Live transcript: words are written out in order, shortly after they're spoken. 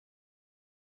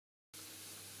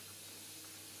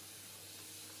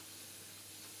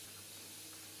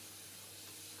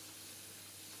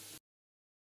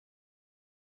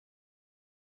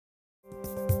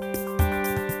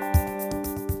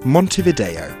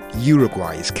Montevideo,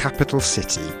 Uruguay's capital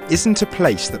city, isn't a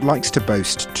place that likes to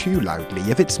boast too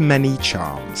loudly of its many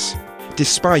charms.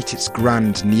 Despite its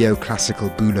grand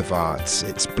neoclassical boulevards,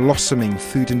 its blossoming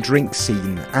food and drink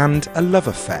scene, and a love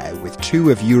affair with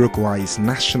two of Uruguay's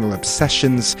national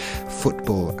obsessions,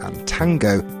 football and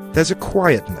tango, there's a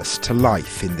quietness to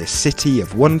life in this city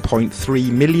of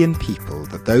 1.3 million people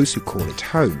that those who call it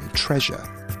home treasure.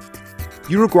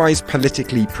 Uruguay's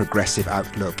politically progressive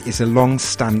outlook is a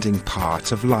long-standing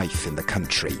part of life in the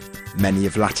country. Many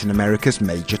of Latin America's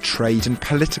major trade and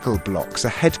political blocs are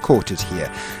headquartered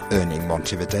here, earning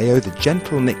Montevideo the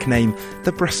gentle nickname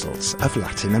the Brussels of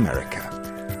Latin America.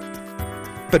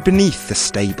 But beneath the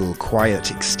stable, quiet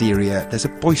exterior, there's a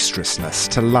boisterousness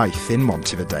to life in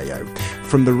Montevideo.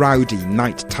 From the rowdy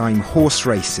nighttime horse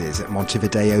races at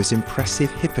Montevideo's impressive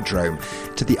hippodrome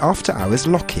to the after-hours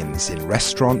lock-ins in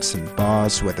restaurants and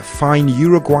bars where the fine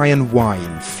Uruguayan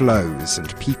wine flows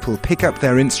and people pick up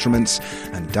their instruments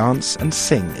and dance and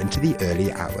sing into the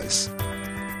early hours.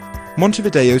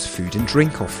 Montevideo's food and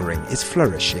drink offering is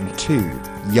flourishing too.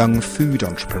 Young food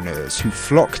entrepreneurs who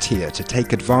flocked here to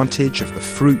take advantage of the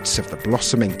fruits of the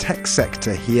blossoming tech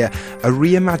sector here are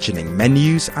reimagining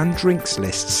menus and drinks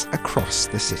lists across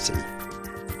the city.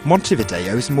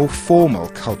 Montevideo's more formal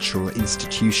cultural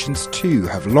institutions too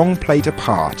have long played a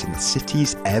part in the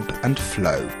city's ebb and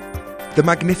flow. The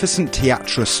magnificent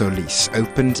Teatro Solis,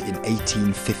 opened in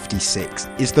 1856,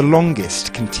 is the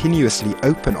longest continuously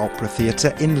open opera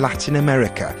theatre in Latin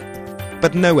America.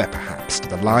 But nowhere perhaps do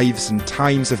the lives and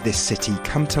times of this city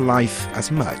come to life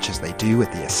as much as they do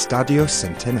at the Estadio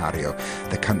Centenario,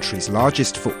 the country's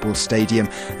largest football stadium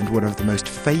and one of the most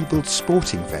fabled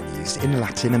sporting venues in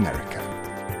Latin America.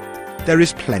 There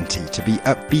is plenty to be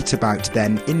upbeat about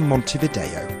then in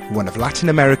Montevideo, one of Latin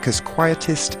America's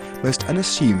quietest, most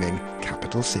unassuming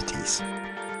capital cities.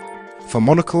 For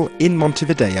Monocle in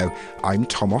Montevideo, I'm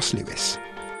Thomas Lewis.